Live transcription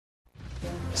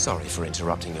Sorry for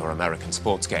interrupting your American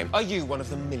sports game. Are you one of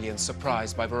the millions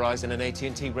surprised by Verizon and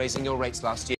AT&T raising your rates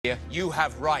last year? You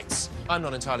have rights. I'm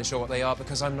not entirely sure what they are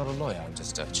because I'm not a lawyer. I'm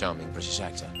just a charming British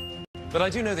actor. But I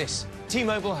do know this.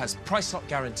 T-Mobile has price lock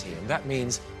guarantee, and that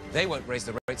means they won't raise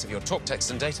the rates of your talk,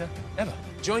 text and data, ever.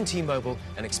 Join T-Mobile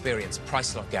and experience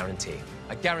price lock guarantee.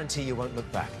 A guarantee you won't look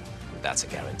back. That's a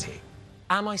guarantee.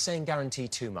 Am I saying guarantee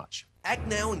too much? Act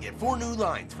now and get 4 new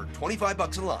lines for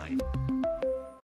 $25 a line.